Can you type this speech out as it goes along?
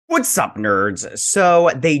What's up, nerds?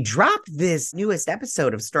 So they dropped this newest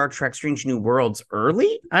episode of Star Trek Strange New Worlds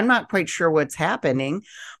early. I'm not quite sure what's happening,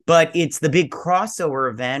 but it's the big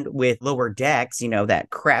crossover event with Lower Decks, that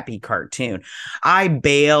crappy cartoon. I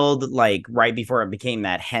bailed like right before it became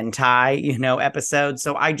that hentai, episode.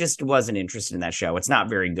 So I just wasn't interested in that show. It's not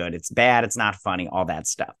very good. It's bad. It's not funny, all that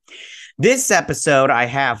stuff. This episode, I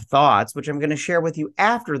have thoughts, which I'm going to share with you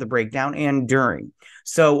after the breakdown and during.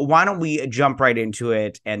 So why don't we jump right into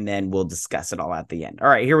it and then we'll discuss it all at the end. All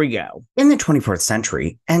right, here we go. In the 24th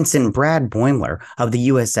century, Ensign Brad Boimler of the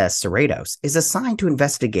USS Cerritos is assigned to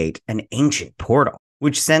investigate an ancient portal,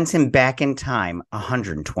 which sends him back in time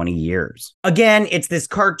 120 years. Again, it's this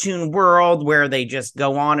cartoon world where they just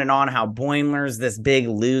go on and on how Boimler's this big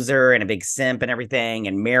loser and a big simp and everything,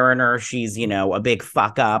 and Mariner, she's, a big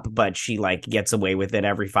fuck up, but she like gets away with it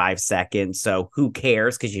every 5 seconds, so who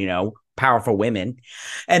cares, because, powerful women.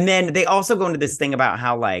 And then they also go into this thing about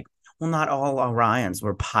how like, well, not all Orions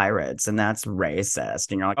were pirates, and that's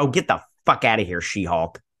racist. And you're like, oh, get the fuck out of here,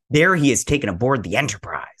 She-Hulk. There he is taken aboard the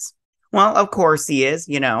Enterprise. Well, of course he is,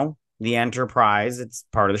 the Enterprise. It's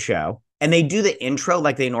part of the show. And they do the intro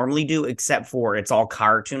like they normally do, except for it's all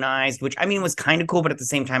cartoonized, which I mean was kind of cool, but at the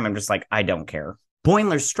same time, I'm just like, I don't care.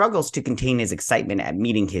 Boimler struggles to contain his excitement at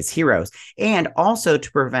meeting his heroes and also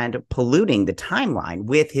to prevent polluting the timeline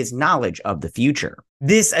with his knowledge of the future.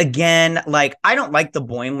 This again, like, I don't like the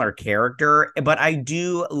Boimler character, but I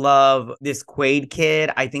do love this Quaid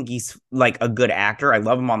kid. I think he's like a good actor. I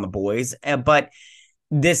love him on The Boys, but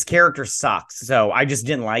this character sucks. So I just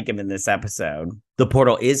didn't like him in this episode. The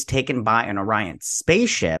portal is taken by an Orion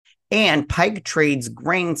spaceship, and Pike trades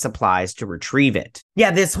grain supplies to retrieve it.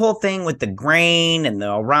 Yeah, this whole thing with the grain and the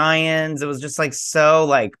Orions, it was just like so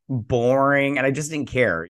like boring, and I just didn't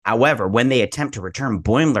care. However, when they attempt to return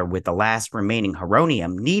Boimler with the last remaining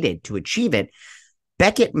heronium needed to achieve it,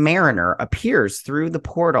 Beckett Mariner appears through the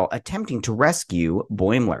portal attempting to rescue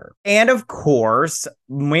Boimler. And of course,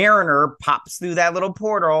 Mariner pops through that little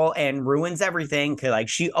portal and ruins everything, like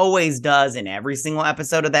she always does in every single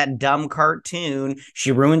episode of that dumb cartoon.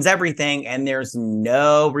 She ruins everything and there's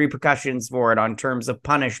no repercussions for it on terms of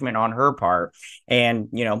punishment on her part. And,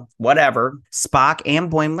 whatever. Spock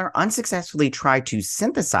and Boimler unsuccessfully try to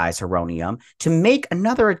synthesize heronium to make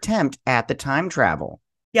another attempt at the time travel.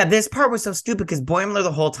 Yeah, this part was so stupid because Boimler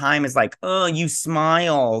the whole time is like, oh, you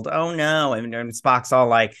smiled. Oh, no. And Spock's all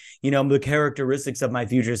like, the characteristics of my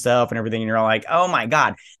future self and everything. And you're all like, oh, my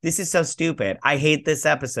God, this is so stupid. I hate this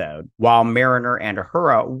episode. While Mariner and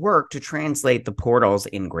Uhura work to translate the portal's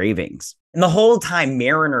engravings. And the whole time,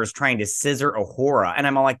 Mariner's trying to scissor Uhura. And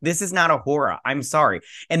I'm all like, this is not Uhura. I'm sorry.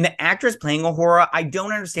 And the actress playing Uhura, I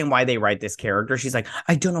don't understand why they write this character. She's like,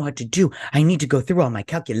 I don't know what to do. I need to go through all my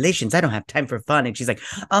calculations. I don't have time for fun. And she's like,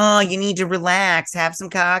 oh, you need to relax, have some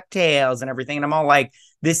cocktails and everything. And I'm all like,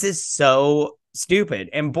 this is so stupid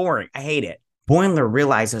and boring. I hate it. Boimler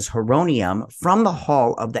realizes heronium from the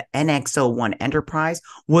hull of the NX-01 Enterprise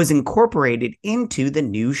was incorporated into the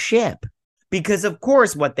new ship. Because, of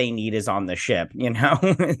course, what they need is on the ship,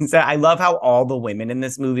 So I love how all the women in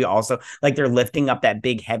this movie also, like, they're lifting up that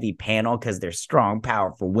big, heavy panel because they're strong,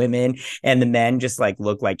 powerful women. And the men just, like,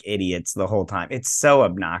 look like idiots the whole time. It's so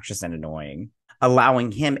obnoxious and annoying,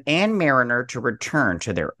 allowing him and Mariner to return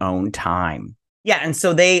to their own time. Yeah, and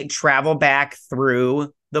so they travel back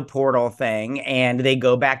through the portal thing and they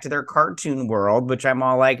go back to their cartoon world, which I'm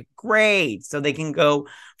all like, great. So they can go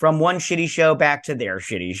from one shitty show back to their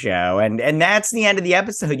shitty show. And that's the end of the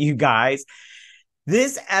episode, you guys.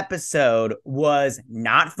 This episode was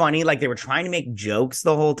not funny. Like they were trying to make jokes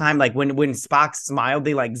the whole time. Like when Spock smiled,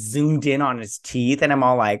 they like zoomed in on his teeth. And I'm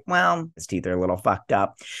all like, well, his teeth are a little fucked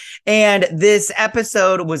up. And this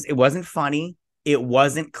episode it wasn't funny. It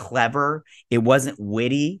wasn't clever. It wasn't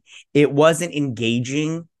witty. It wasn't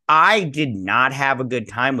engaging. I did not have a good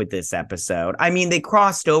time with this episode. I mean, they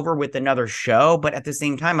crossed over with another show, but at the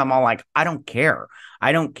same time, I'm all like, I don't care.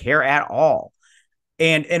 I don't care at all.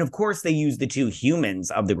 And of course, they used the two humans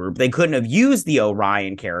of the group. They couldn't have used the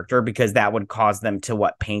Orion character because that would cause them to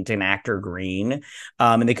paint an actor green.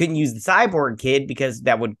 And they couldn't use the cyborg kid because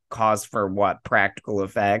that would cause for practical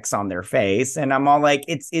effects on their face. And I'm all like,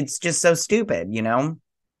 it's just so stupid,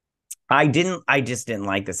 I just didn't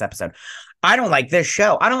like this episode. I don't like this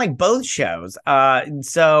show. I don't like both shows.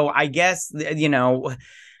 So I guess,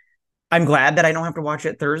 I'm glad that I don't have to watch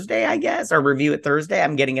it Thursday, I guess, or review it Thursday.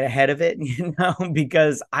 I'm getting it ahead of it,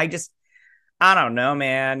 because I I don't know,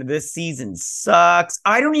 man. This season sucks.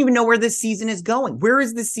 I don't even know where this season is going. Where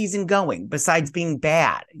is this season going besides being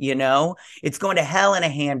bad? It's going to hell in a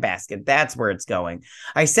handbasket. That's where it's going.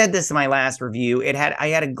 I said this in my last review. I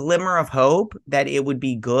had a glimmer of hope that it would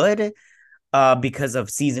be good because of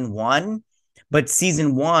season one. But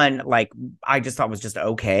season one, like, I just thought was just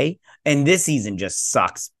okay. And this season just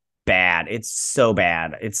sucks bad. It's so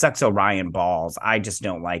bad. It sucks Orion balls. I just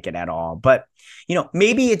don't like it at all. But,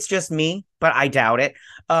 maybe it's just me, but I doubt it.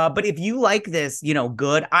 But if you like this,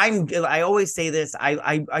 good. I always say this.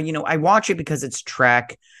 I watch it because it's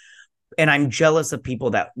Trek. And I'm jealous of people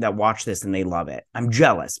that watch this and they love it. I'm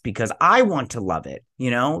jealous because I want to love it,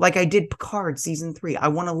 like I did Picard season 3. I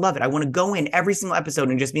want to love it. I want to go in every single episode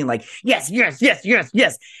and just being like, yes, yes, yes, yes,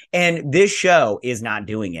 yes. And this show is not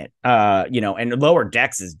doing it. And Lower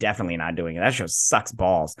Decks is definitely not doing it. That show sucks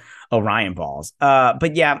balls, Orion balls.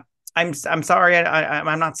 But yeah, I'm sorry.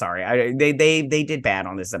 I'm not sorry. They did bad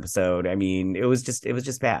on this episode. I mean, it was just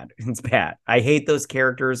bad. It's bad. I hate those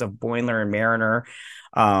characters of Boimler and Mariner.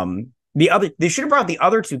 They should have brought the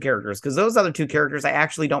other two characters, because those other two characters, I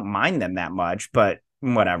actually don't mind them that much, but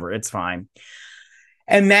whatever, it's fine.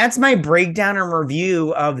 And that's my breakdown and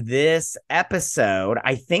review of this episode.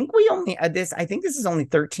 I think I think this is only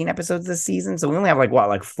 13 episodes this season, so we only have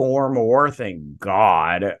like 4 more, thank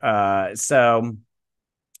God. So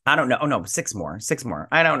I don't know. Oh no, 6 more.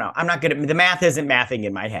 I don't know. I'm not good at the math isn't mathing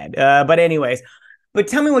in my head. But anyways, but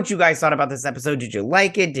tell me what you guys thought about this episode. Did you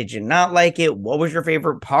like it? Did you not like it? What was your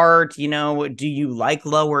favorite part? Do you like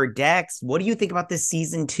Lower Decks? What do you think about this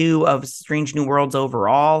season 2 of Strange New Worlds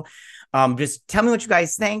overall? Just tell me what you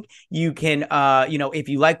guys think. You can, if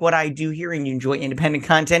you like what I do here and you enjoy independent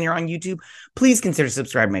content here on YouTube, please consider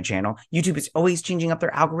subscribing to my channel. YouTube is always changing up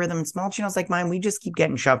their algorithm, and small channels like mine, we just keep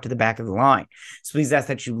getting shoved to the back of the line. So please ask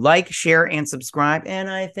that you like, share, and subscribe, and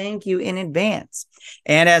I thank you in advance.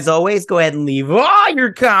 And as always, go ahead and leave all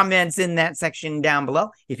your comments in that section down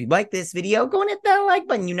below. If you like this video, go and hit that like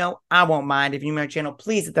button. I won't mind. If you're new to my channel,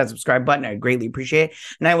 please hit that subscribe button. I greatly appreciate it.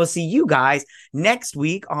 And I will see you guys next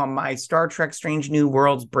week on my Star Trek Strange New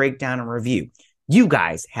Worlds breakdown and review. You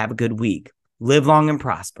guys have a good week. Live long and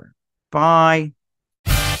prosper. Bye.